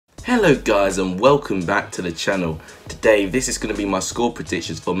Hello guys and welcome back to the channel. Today this is going to be my score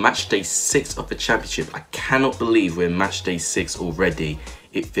predictions for match day 6 of the championship. I cannot believe we're in match day 6 already.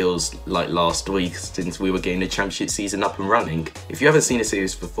 It feels like last week since we were getting the championship season up and running. If you haven't seen the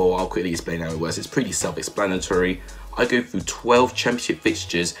series before, I'll quickly explain how it works. It's pretty self-explanatory. I go through 12 championship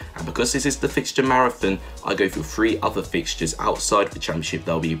fixtures, and because this is the fixture marathon, I go through 3 other fixtures outside the championship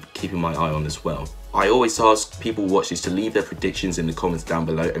that I'll be keeping my eye on as well. I always ask people who watch this to leave their predictions in the comments down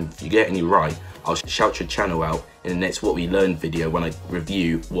below, and if you get any right, I'll shout your channel out in the next What We Learned video when I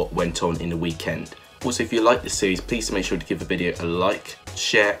review what went on in the weekend. Also, if you like this series, please make sure to give the video a like,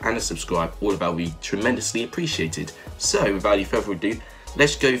 share and a subscribe. All of that will be tremendously appreciated. So without any further ado,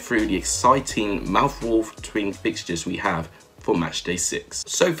 let's go through the exciting mouth-watering fixtures we have for match day 6.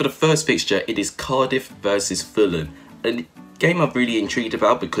 So for the first fixture, it is Cardiff versus Fulham. A game I'm really intrigued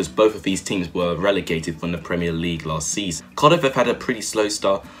about because both of these teams were relegated from the Premier League last season. Cardiff have had a pretty slow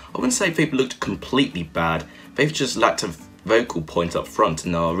start. I wouldn't say they've looked completely bad. They've just lacked a vocal point up front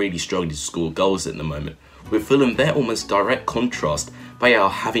and are really struggling to score goals at the moment. With Fulham, they're almost direct contrast. They are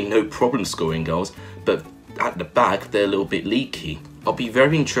having no problem scoring goals, but at the back, they're a little bit leaky. I'll be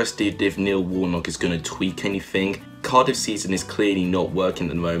very interested if Neil Warnock is going to tweak anything. Cardiff's season is clearly not working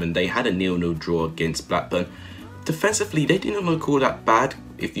at the moment. They had a 0-0 draw against Blackburn. Defensively, they didn't look all that bad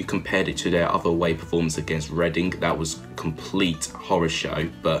if you compared it to their other away performance against Reading. That was complete horror show,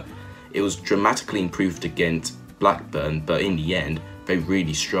 but it was dramatically improved against Blackburn, but in the end, they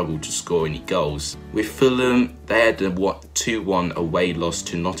really struggled to score any goals. With Fulham, they had a 2-1 away loss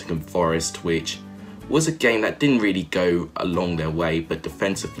to Nottingham Forest, which was a game that didn't really go along their way, but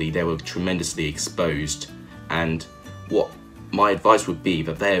defensively they were tremendously exposed. And what my advice would be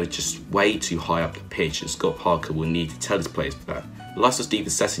that they're just way too high up the pitch, and Scott Parker will need to tell his players that. Laszlo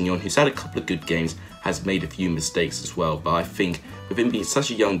Sessegnon, who's had a couple of good games, has made a few mistakes as well, but I think with him being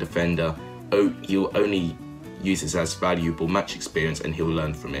such a young defender, he'll only use this as valuable match experience and he'll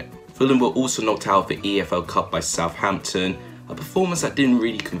learn from it. Fulham were also knocked out of the EFL Cup by Southampton. A performance that didn't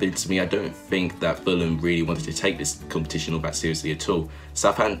really convince me. I don't think that Fulham really wanted to take this competition all that seriously at all.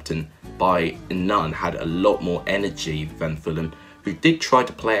 Southampton, by none, had a lot more energy than Fulham, who did try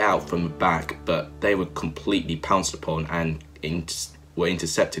to play out from the back, but they were completely pounced upon and were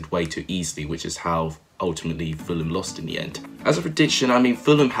intercepted way too easily, which is how ultimately Fulham lost in the end. As a prediction, I mean,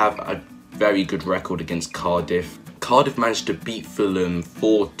 Fulham have a very good record against Cardiff. Cardiff managed to beat Fulham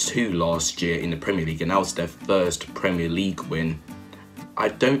 4-2 last year in the Premier League, and that was their first Premier League win. I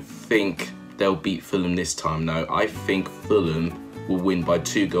don't think they'll beat Fulham this time, no. I think Fulham will win by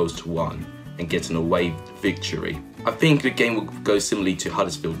 2-1 and get an away victory. I think the game will go similarly to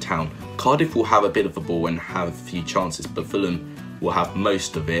Huddersfield Town. Cardiff will have a bit of the ball and have a few chances, but Fulham will have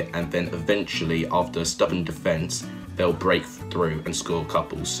most of it, and then eventually, after a stubborn defence, they'll break through and score a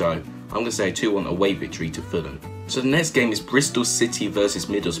couple. So I'm going to say a 2-1 away victory to Fulham. So the next game is Bristol City versus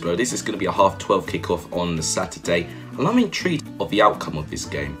Middlesbrough. This is going to be a half-12 kickoff on the Saturday, and I'm intrigued of the outcome of this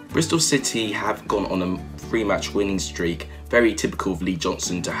game. Bristol City have gone on a 3-match winning streak, very typical of Lee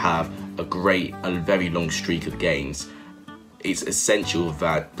Johnson to have a very long streak of games. It's essential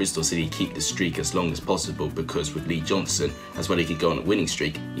that Bristol City keep the streak as long as possible, because with Lee Johnson, as well, he could go on a winning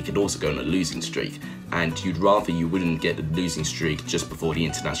streak, he could also go on a losing streak, and you'd rather you wouldn't get the losing streak just before the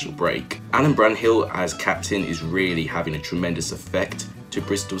international break. Alan Brownhill as captain is really having a tremendous effect to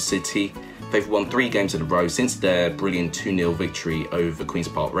Bristol City. They've won 3 games in a row since their brilliant 2-0 victory over Queen's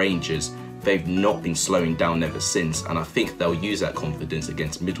Park Rangers. They've not been slowing down ever since, and I think they'll use that confidence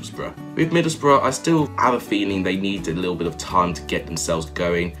against Middlesbrough. With Middlesbrough, I still have a feeling they need a little bit of time to get themselves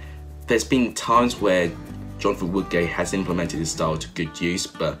going. There's been times where Jonathan Woodgate has implemented his style to good use,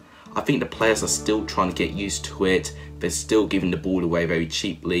 but I think the players are still trying to get used to it. They're still giving the ball away very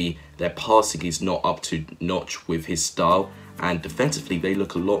cheaply. Their passing is not up to notch with his style, and defensively they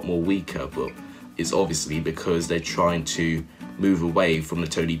look a lot more weaker, but it's obviously because they're trying to move away from the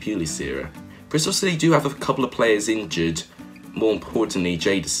Tony Pulis era. Bristol City do have a couple of players injured. More importantly,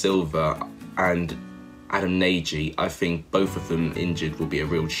 Jay De Silva and Adam Nagy. I think both of them injured will be a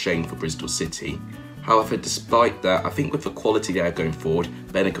real shame for Bristol City. However, despite that, I think with the quality they are going forward,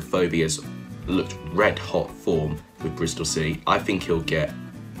 Benicofobia has looked red hot form with Bristol City. I think he'll get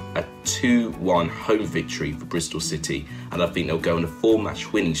a 2-1 home victory for Bristol City, and I think they'll go on a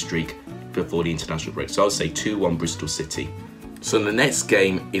 4-match winning streak before the international break. So I'll say 2-1 Bristol City. So the next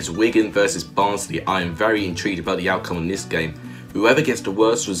game is Wigan versus Barnsley. I am very intrigued about the outcome in this game. Whoever gets the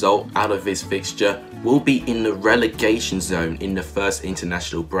worst result out of this fixture will be in the relegation zone in the first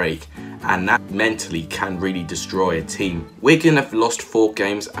international break, and that mentally can really destroy a team. Wigan have lost 4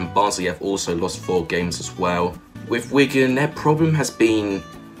 games and Barnsley have also lost 4 games as well. With Wigan, their problem has been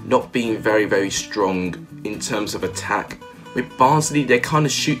not being very strong in terms of attack. With Barnsley, they kind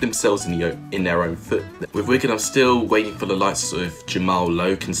of shoot themselves in their own foot. With Wigan, I'm still waiting for the likes of Jamal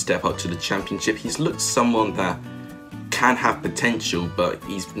Lowe can step up to the Championship. He's looked someone that can have potential, but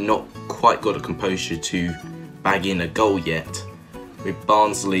he's not quite got a composure to bag in a goal yet. With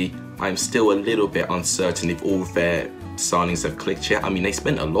Barnsley, I'm still a little bit uncertain if all of their signings have clicked yet. I mean, they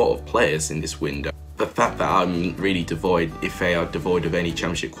spent a lot of players in this window. The fact that I'm really if they are devoid of any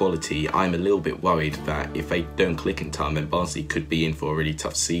Championship quality, I'm a little bit worried that if they don't click in time, then Barnsley could be in for a really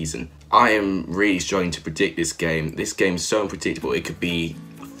tough season. I am really struggling to predict this game. This game is so unpredictable. It could be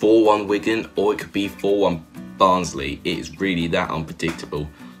 4-1 Wigan or it could be 4-1 Barnsley. It is really that unpredictable.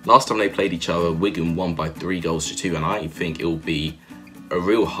 Last time they played each other, Wigan won by 3-2, and I think it will be a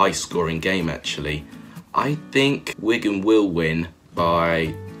real high-scoring game actually. I think Wigan will win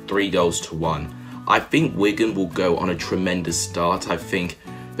by 3-1. I think Wigan will go on a tremendous start, I think,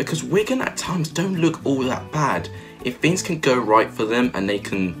 because Wigan at times don't look all that bad. If things can go right for them and they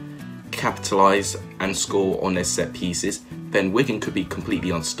can capitalise and score on their set pieces, then Wigan could be completely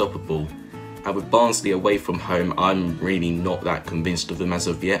unstoppable. And with Barnsley away from home, I'm really not that convinced of them as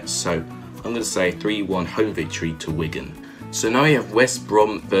of yet, so I'm going to say 3-1 home victory to Wigan. So now we have West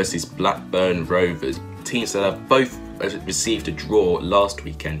Brom versus Blackburn Rovers, teams that have both received a draw last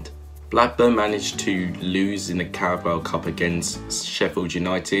weekend. Blackburn managed to lose in the Carabao Cup against Sheffield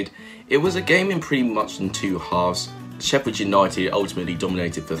United. It was a game in pretty much in two halves. Sheffield United ultimately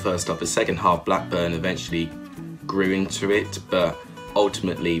dominated for the first half. The second half, Blackburn eventually grew into it, but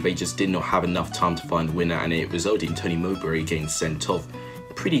ultimately they just did not have enough time to find a winner, and it resulted in Tony Mowbray getting sent off.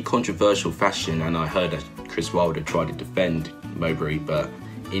 Pretty controversial fashion, and I heard that Chris Wilder tried to defend Mowbray, but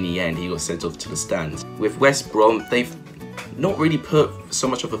in the end he got sent off to the stands. With West Brom, they've not really put so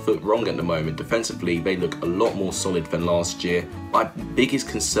much of a foot wrong at the moment. Defensively, they look a lot more solid than last year. My biggest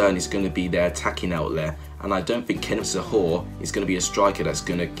concern is going to be their attacking outlet, and I don't think Kenneth Zahor is going to be a striker that's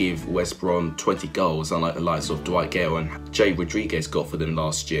going to give West Brom 20 goals, unlike the likes of Dwight Gale and Jay Rodriguez got for them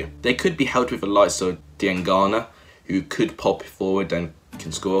last year. They could be held with the likes of Diangana, who could pop forward and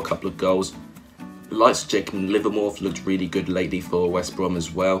can score a couple of goals. The likes of Jacob Livermore looked really good lately for West Brom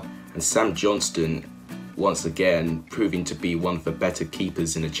as well, and Sam Johnston once again proving to be one of the better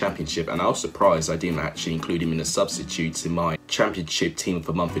keepers in the Championship, and I was surprised I didn't actually include him in the substitutes in my Championship team of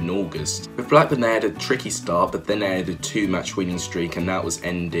the month in August. With Blackburn, they had a tricky start, but then they had a 2-match winning streak, and that was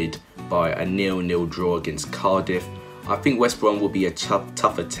ended by a 0-0 draw against Cardiff. I think West Brom will be a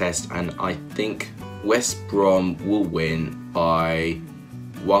tougher test, and I think West Brom will win by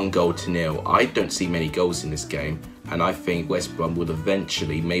 1-0. I don't see many goals in this game, and I think West Brom will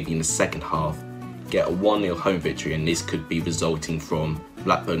eventually, maybe in the second half, get a 1-0 home victory, and this could be resulting from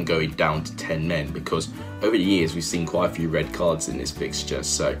Blackburn going down to 10 men, because over the years we've seen quite a few red cards in this fixture.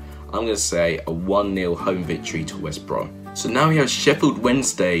 So I'm going to say a 1-0 home victory to West Brom. So now we have Sheffield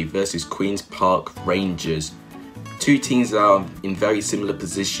Wednesday versus Queen's Park Rangers. Two teams that are in very similar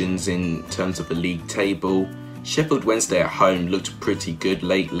positions in terms of the league table. Sheffield Wednesday at home looked pretty good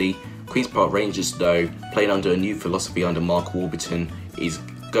lately. Queen's Park Rangers, though, playing under a new philosophy under Mark Warburton, is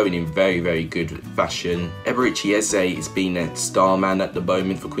going in very good fashion. Eberichi Eze is being a star man at the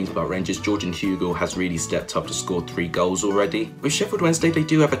moment for Queen's Park Rangers. Jordan Hugill has really stepped up to score 3 goals already. With Sheffield Wednesday, they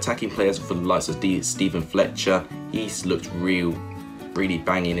do have attacking players for the likes of Stephen Fletcher. He's looked really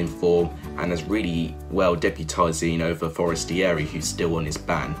banging in form and has really well deputising over Forestieri, who's still on his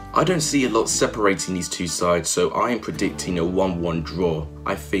ban. I don't see a lot separating these two sides, so I am predicting a 1-1 draw.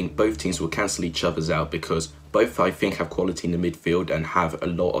 I think both teams will cancel each other's out, because both, I think, have quality in the midfield and have a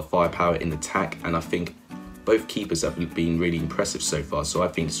lot of firepower in attack, and I think both keepers have been really impressive so far, so I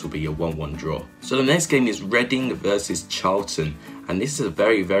think this will be a 1-1 draw. So the next game is Reading versus Charlton, and this is a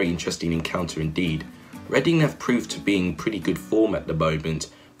very interesting encounter indeed. Reading have proved to be in pretty good form at the moment,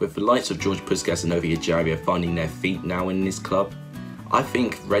 with the likes of George Puskas and Ovie Ejaria finding their feet now in this club. I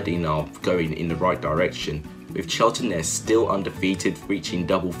think Reading are going in the right direction. With Charlton, they're still undefeated, reaching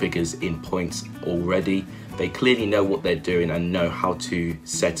double figures in points already. They clearly know what they're doing and know how to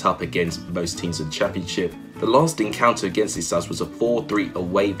set up against most teams in the Championship. The last encounter against these sides was a 4-3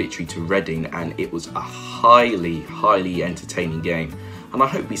 away victory to Reading, and it was a highly entertaining game. And I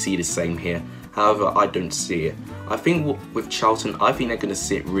hope we see the same here. However, I don't see it. I think with Charlton, I think they're going to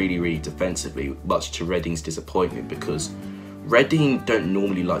sit really defensively, much to Reading's disappointment, because Reading don't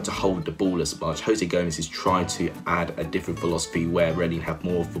normally like to hold the ball as much. Jose Gomez is trying to add a different philosophy where Reading have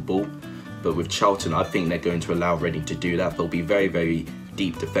more of the ball. But with Charlton, I think they're going to allow Reading to do that. They'll be very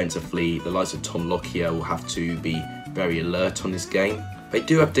deep defensively. The likes of Tom Lockyer will have to be very alert on this game. They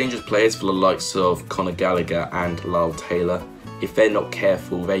do have dangerous players for the likes of Conor Gallagher and Lyle Taylor. if they're not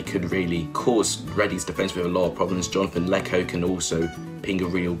careful, they could really cause Reading's defence with a lot of problems. Jonathan Lecco can also ping a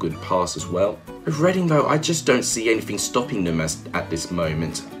real good pass as well. With Reading though, I just don't see anything stopping them at this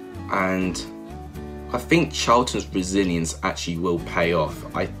moment, and I think Charlton's resilience actually will pay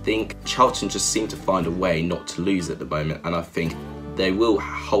off. I think Charlton just seem to find a way not to lose at the moment, and I think they will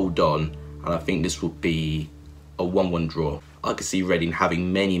hold on, and I think this will be a 1-1 draw. I could see Reading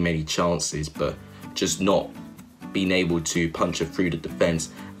having many chances, but just not being able to punch it through the defence,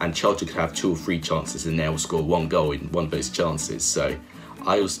 and Charlton could have 2 or 3 chances and they'll score 1 goal in one of those chances. So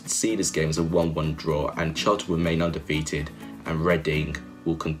I will see this game as a 1-1 draw, and Charlton will remain undefeated, and Reading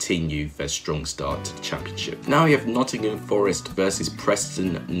will continue their strong start to the Championship. Now we have Nottingham Forest versus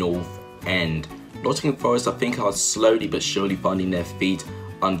Preston North End. Nottingham Forest, I think, are slowly but surely finding their feet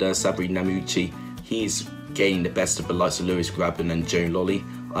under Sabri Namucci. He's gaining the best of the likes of Lewis Grabban and Joe Lolly.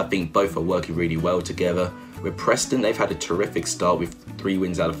 I think both are working really well together. With Preston, they've had a terrific start with 3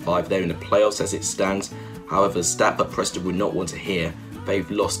 wins out of 5. They're in the playoffs as it stands. However, the stat that Preston would not want to hear, they've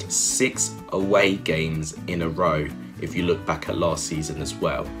lost 6 away games in a row, if you look back at last season as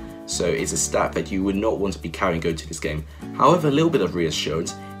well. So it's a stat that you would not want to be carrying going to this game. However, a little bit of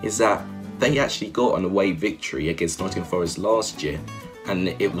reassurance is that they actually got an away victory against Nottingham Forest last year, and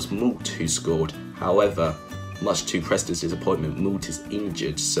it was Moult who scored. However, much to Preston's disappointment, Moult is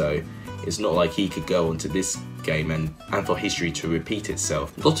injured, so it's not like he could go onto this game and for history to repeat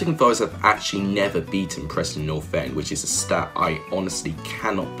itself. Nottingham Forest have actually never beaten Preston North End, which is a stat I honestly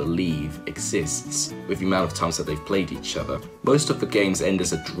cannot believe exists with the amount of times that they've played each other. Most of the games end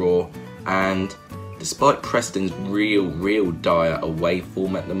as a draw, and despite Preston's real dire away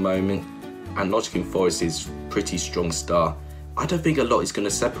form at the moment, and Nottingham Forest's pretty strong start, I don't think a lot is going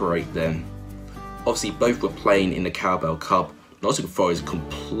to separate them. Obviously, both were playing in the Carabao Cup. Nottingham Forest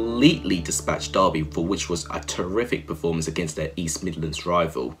completely dispatched Derby, for which was a terrific performance against their East Midlands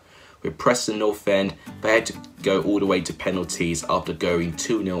rival. With Preston North End, they had to go all the way to penalties after going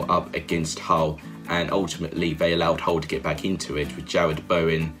 2-0 up against Hull, and ultimately they allowed Hull to get back into it, with Jared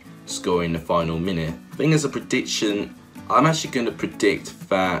Bowen scoring the final minute. I think as a prediction, I'm actually going to predict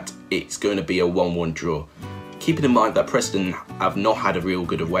that it's going to be a 1-1 draw. Keeping in mind that Preston have not had a real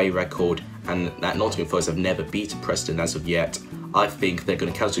good away record, and that Nottingham Forest have never beaten Preston as of yet, I think they're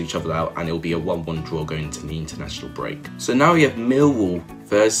going to cancel each other out, and it'll be a 1-1 draw going into the international break. So now we have Millwall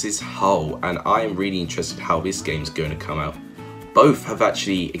versus Hull, and I am really interested how this game's going to come out. Both have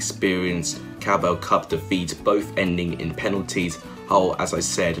actually experienced Carabao Cup defeats, both ending in penalties. Hull, as I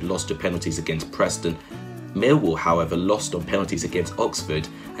said, lost to penalties against Preston. Millwall, however, lost on penalties against Oxford,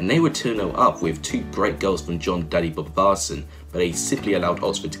 and they were 2-0 up with 2 great goals from John Daddy Bobvarson, but they simply allowed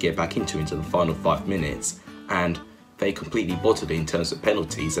Oxford to get back into the final 5 minutes, and they completely bottled it in terms of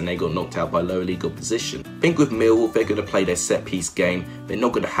penalties, and they got knocked out by lower league opposition. I think with Millwall, they're going to play their set piece game. They're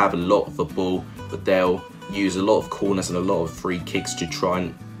not going to have a lot of the ball, but they'll use a lot of corners and a lot of free kicks to try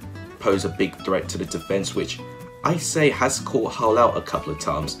and pose a big threat to the defence, which I say has caught Hull out a couple of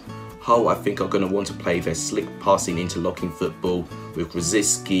times. Hull, I think, are going to want to play their slick passing, interlocking football with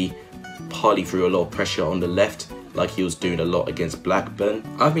Rosicky piling through a lot of pressure on the left, like he was doing a lot against Blackburn.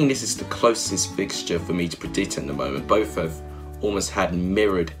 I think this is the closest fixture for me to predict at the moment. Both have almost had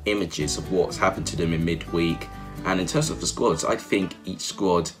mirrored images of what's happened to them in midweek. And in terms of the squads, I think each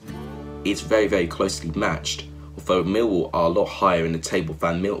squad is very closely matched. Although Millwall are a lot higher in the table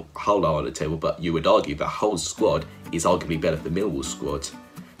than Hull are on the table, but you would argue that Hull's squad is arguably better than Millwall's squad.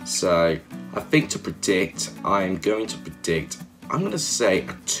 So I think to predict, I'm going to say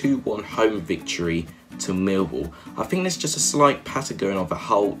a 2-1 home victory to Millwall. I think there's just a slight pattern going on. The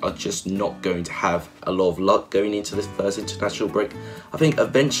Hull are just not going to have a lot of luck going into this first international break. I think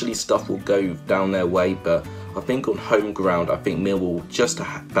eventually stuff will go down their way, but I think on home ground, I think Millwall will just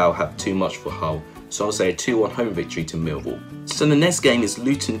about have too much for Hull. So I'll say a 2-1 home victory to Millwall. So the next game is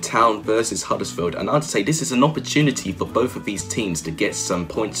Luton Town versus Huddersfield, and I'd say this is an opportunity for both of these teams to get some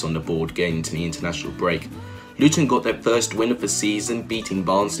points on the board going into the international break. Luton got their first win of the season, beating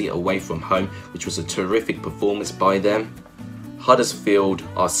Barnsley away from home, which was a terrific performance by them. Huddersfield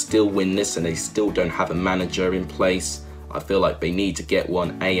are still winless and they still don't have a manager in place. I feel like they need to get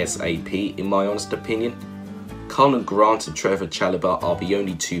one ASAP, in my honest opinion. Colin Grant and Trevor Chalobah are the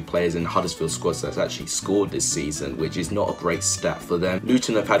only 2 players in Huddersfield squads that's actually scored this season, which is not a great stat for them.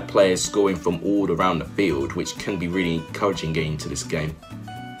 Luton have had players scoring from all around the field, which can be really encouraging going into this game.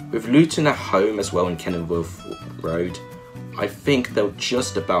 With Luton at home as well in Kenilworth Road, I think they'll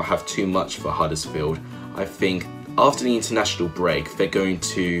just about have too much for Huddersfield. I think after the international break, they're going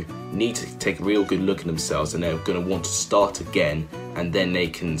to need to take a real good look at themselves, and they're going to want to start again, and then they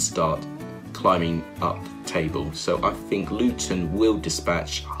can start climbing up the table. So I think Luton will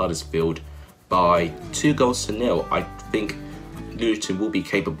dispatch Huddersfield by 2-0. I think Luton will be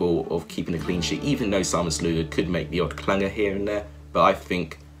capable of keeping a clean sheet, even though Simon Sluga could make the odd clanger here and there. But I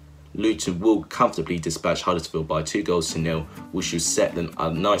think Luton will comfortably dispatch Huddersfield by 2-0, which will set them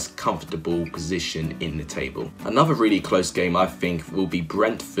a nice comfortable position in the table. Another really close game I think will be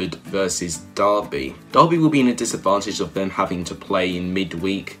Brentford versus Derby. Derby will be in a disadvantage of them having to play in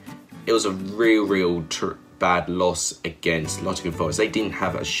midweek. It was a real bad loss against Nottingham Forest. They didn't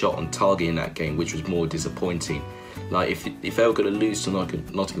have a shot on target in that game, which was more disappointing. Like if they were going to lose to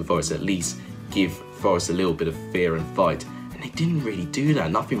Nottingham Forest, at least give Forest a little bit of fear and fight. And they didn't really do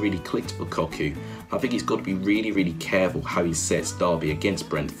that. Nothing really clicked for Koku. I think he's got to be really careful how he sets Derby against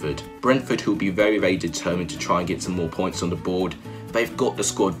Brentford. Brentford, who will be very determined to try and get some more points on the board. They've got the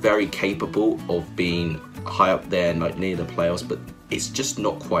squad very capable of being high up there, like near the playoffs, but it's just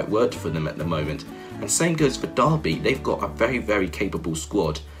not quite worked for them at the moment. And same goes for Derby. They've got a very capable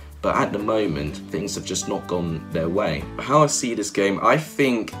squad, but at the moment things have just not gone their way. How I see this game, I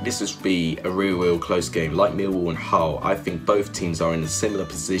think this will be a real close game. Like Millwall and Hull, I think both teams are in a similar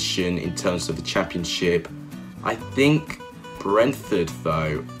position in terms of the championship. I think Brentford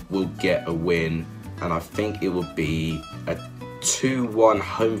though will get a win, and I think it will be a 2-1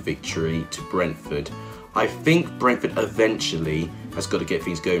 home victory to Brentford. I think Brentford eventually has got to get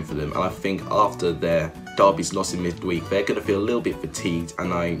things going for them, and I think after their Derby's loss in midweek, they're going to feel a little bit fatigued,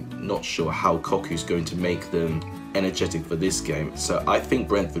 and I'm not sure how Koku's going to make them energetic for this game. So I think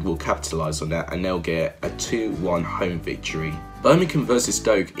Brentford will capitalise on that, and they'll get a 2-1 home victory. Birmingham versus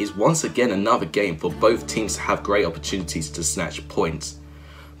Stoke is once again another game for both teams to have great opportunities to snatch points.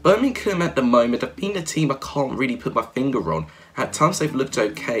 Birmingham at the moment have been a team I can't really put my finger on. At times they've looked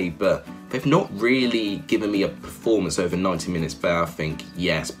okay, but they've not really given me a performance over 90 minutes where I think,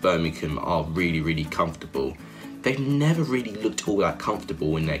 yes, Birmingham are really comfortable. They've never really looked all that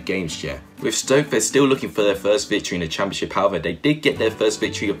comfortable in their games yet. With Stoke, they're still looking for their first victory in the Championship. However, they did get their first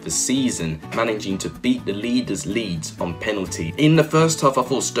victory of the season, managing to beat the leaders Leeds on penalty. In the first half, I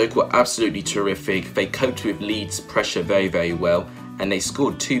thought Stoke were absolutely terrific. They coped with Leeds' pressure very well, and they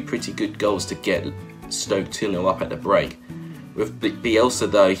scored two pretty good goals to get Stoke 2-0 up at the break. With Bielsa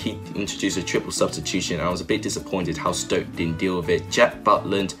though, he introduced a triple substitution, and I was a bit disappointed how Stoke didn't deal with it. Jack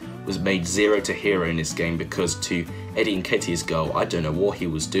Butland was made 0 to hero in this game because to Eddie Nketiah's goal, I don't know what he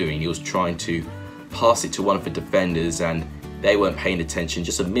was doing. He was trying to pass it to one of the defenders and they weren't paying attention,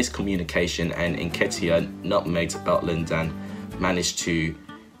 just a miscommunication, and Nketiah nutmegged Butland and managed to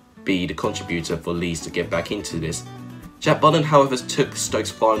be the contributor for Leeds to get back into this. Jack Butland, however, took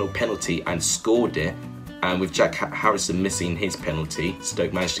Stoke's final penalty and scored it. And with Jack Harrison missing his penalty,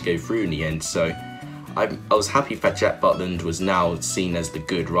 Stoke managed to go through in the end. So I was happy that Jack Butland was now seen as the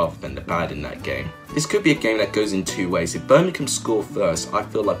good rather than the bad in that game. This could be a game that goes in two ways. If Birmingham score first, I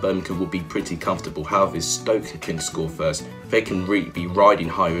feel like Birmingham will be pretty comfortable. However, if Stoke can score first, they can really be riding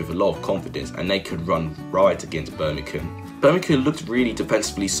high with a lot of confidence, and they could run riot against Birmingham. Birmingham looked really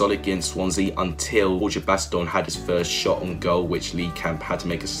defensively solid against Swansea until Roger Baston had his first shot on goal, which Lee Camp had to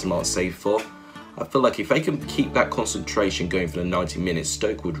make a smart save for. I feel like if they can keep that concentration going for the 90 minutes,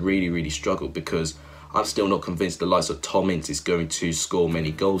 Stoke would really struggle, because I'm still not convinced the likes of Tom Ince is going to score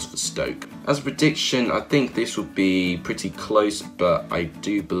many goals for Stoke. As a prediction, I think this will be pretty close, but I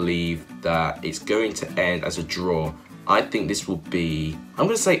do believe that it's going to end as a draw. I think this will be, I'm going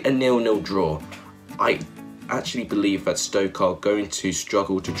to say a 0-0 draw. I actually believe that Stoke are going to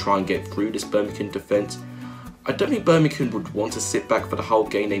struggle to try and get through this Birmingham defence. I don't think Birmingham would want to sit back for the whole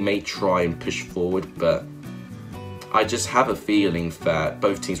game. They may try and push forward, but I just have a feeling that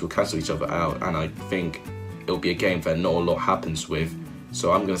both teams will cancel each other out, and I think it'll be a game that not a lot happens with.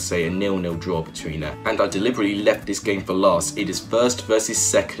 So I'm going to say a 0-0 draw between that. And I deliberately left this game for last. It is first versus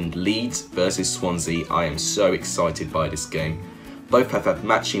second, Leeds versus Swansea. I am so excited by this game. Both have had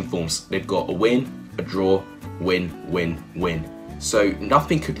matching forms. They've got a win, a draw, win. So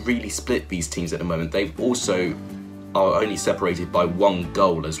nothing could really split these teams at the moment. They've also are only separated by one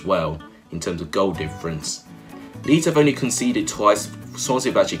goal as well in terms of goal difference. Leeds have only conceded twice.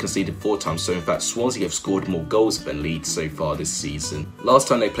 Swansea have actually conceded 4 times. So in fact, Swansea have scored more goals than Leeds so far this season. Last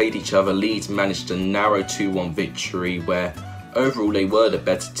time they played each other, Leeds managed a narrow 2-1 victory where overall they were the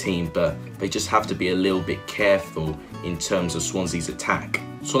better team, but they just have to be a little bit careful in terms of Swansea's attack.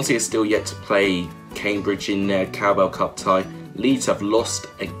 Swansea is still yet to play Cambridge in their Carabao Cup tie. Leeds have lost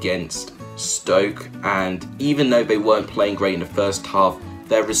against Stoke, and even though they weren't playing great in the first half,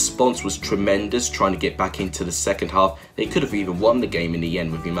 their response was tremendous trying to get back into the second half. They could have even won the game in the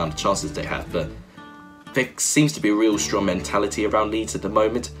end with the amount of chances they had, but there seems to be a real strong mentality around Leeds at the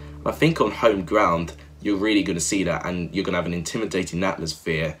moment. I think on home ground, you're really going to see that, and you're going to have an intimidating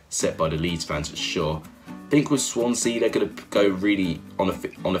atmosphere set by the Leeds fans for sure. I think with Swansea, they're going to go really on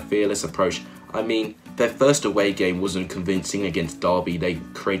a fearless approach. I mean, their first away game wasn't convincing against Derby. They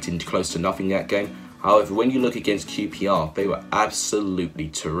created close to nothing that game. However, when you look against QPR, they were absolutely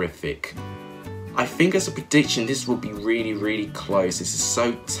terrific. I think as a prediction, this will be really, really close. This is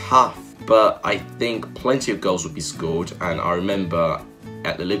so tough, but I think plenty of goals will be scored. And I remember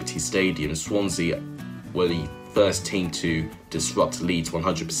at the Liberty Stadium, Swansea were the first team to disrupt Leeds'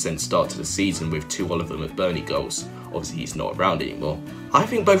 100% start to the season with 2 Oliver McBurney goals. Obviously, he's not around anymore. I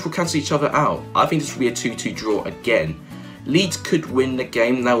think both will cancel each other out. I think this will be a 2-2 draw again. Leeds could win the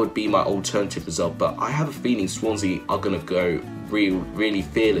game. That would be my alternative result, but I have a feeling Swansea are going to go really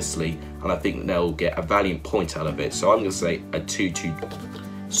fearlessly, and I think they'll get a valiant point out of it. So I'm going to say a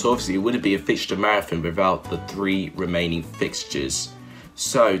 2-2. So obviously, it wouldn't be a fixture marathon without the 3 remaining fixtures.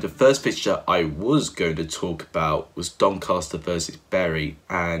 So the first fixture I was going to talk about was Doncaster versus Bury,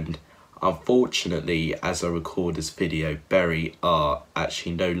 and unfortunately, as I record this video, Bury are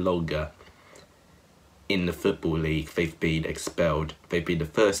actually no longer in the Football League. They've been expelled. They've been the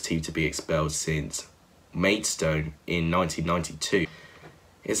first team to be expelled since Maidstone in 1992.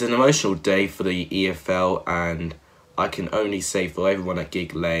 It's an emotional day for the EFL, and I can only say for everyone at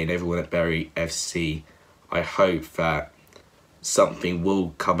Gig Lane, everyone at Bury FC, I hope that something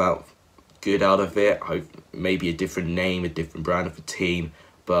will come out good out of it. I hope maybe a different name, a different brand of a team,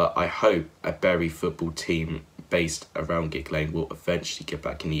 but I hope a Bury football team based around Gig Lane will eventually get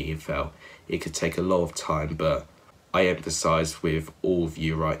back in the EFL. It could take a lot of time, but I empathise with all of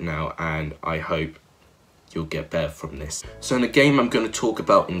you right now, and I hope you'll get better from this. So in the game I'm going to talk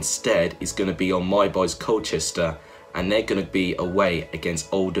about instead is going to be on my boys Colchester, and they're going to be away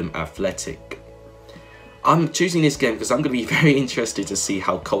against Oldham Athletic. I'm choosing this game because I'm going to be very interested to see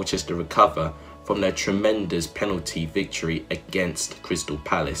how Colchester recover from their tremendous penalty victory against Crystal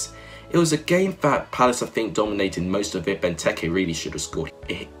Palace. It was a game that Palace, I think, dominated most of it. Benteke really should have scored.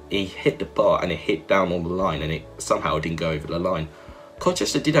 He hit the bar and it hit down on the line, and it somehow didn't go over the line.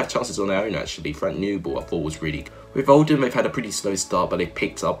 Colchester did have chances on their own actually. Frank Newball I thought was really good. With Oldham, they've had a pretty slow start, but they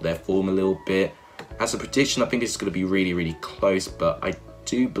picked up their form a little bit. As a prediction, I think this is going to be really close, but I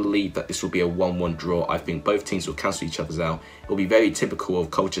do believe that this will be a 1-1 draw. I think both teams will cancel each other's out. It will be very typical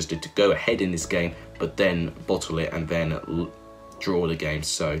of Colchester to go ahead in this game, but then bottle it and then draw the game.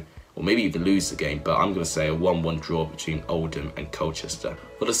 So, or maybe even lose the game, but I'm going to say a 1-1 draw between Oldham and Colchester.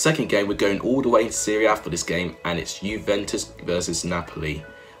 For the second game, we're going all the way in Serie A for this game, and it's Juventus versus Napoli.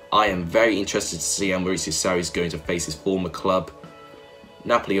 I am very interested to see how Maurizio Sarri is going to face his former club.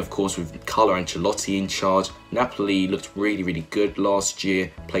 Napoli, of course, with Carlo Ancelotti in charge. Napoli looked really good last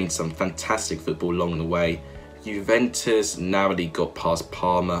year, playing some fantastic football along the way. Juventus narrowly got past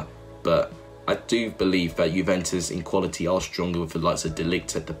Parma, but I do believe that Juventus in quality are stronger with the likes of De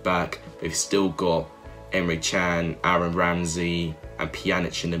Ligt at the back. They've still got Emre Can, Aaron Ramsey and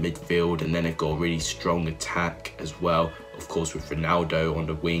Pjanic in the midfield, and then they've got a really strong attack as well. Of course, with Ronaldo on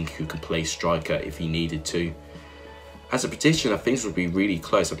the wing, who can play striker if he needed to. As a prediction, I think this will be really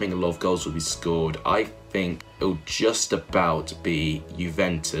close. I think a lot of goals will be scored. I think it'll just about be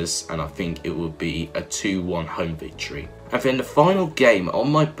Juventus, and I think it will be a 2-1 home victory. And then the final game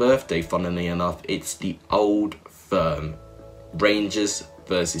on my birthday, funnily enough, it's the old firm, Rangers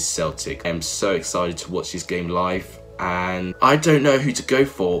versus Celtic. I'm so excited to watch this game live, and I don't know who to go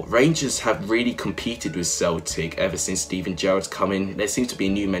for. Rangers have really competed with Celtic ever since Steven Gerrard's come in. There seems to be a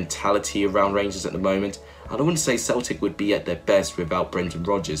new mentality around Rangers at the moment. I don't want to say Celtic would be at their best without Brendan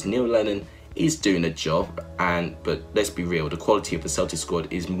Rodgers. Neil Lennon is doing a job, but let's be real, the quality of the Celtic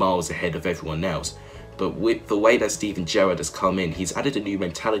squad is miles ahead of everyone else. But with the way that Steven Gerrard has come in, he's added a new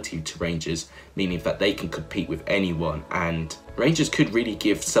mentality to Rangers, meaning that they can compete with anyone, and Rangers could really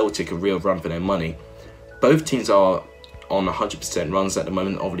give Celtic a real run for their money. Both teams are on 100% runs at the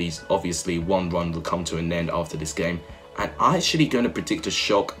moment. Obviously, one run will come to an end after this game. And I'm actually going to predict a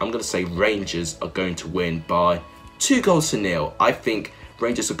shock. I'm going to say Rangers are going to win by 2-0. I think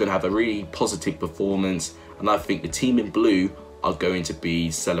Rangers are going to have a really positive performance, and I think the team in blue are going to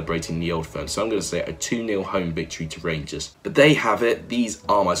be celebrating the old firm. So I'm going to say a 2-0 home victory to Rangers. But there you have it. These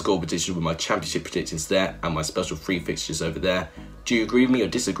are my score predictions with my championship predictions there and my special free fixtures over there. Do you agree with me or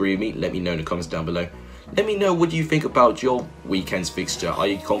disagree with me? Let me know in the comments down below. Let me know what you think about your weekend's fixture. Are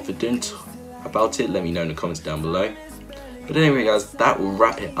you confident about it? Let me know in the comments down below. But anyway guys, that will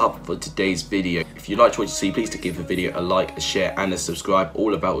wrap it up for today's video. If you liked what you see, please do give the video a like, a share and a subscribe.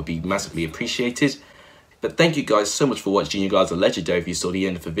 All of that would be massively appreciated. But thank you guys so much for watching. You guys are legendary if you saw the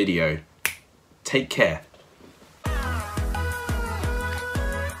end of the video. Take care.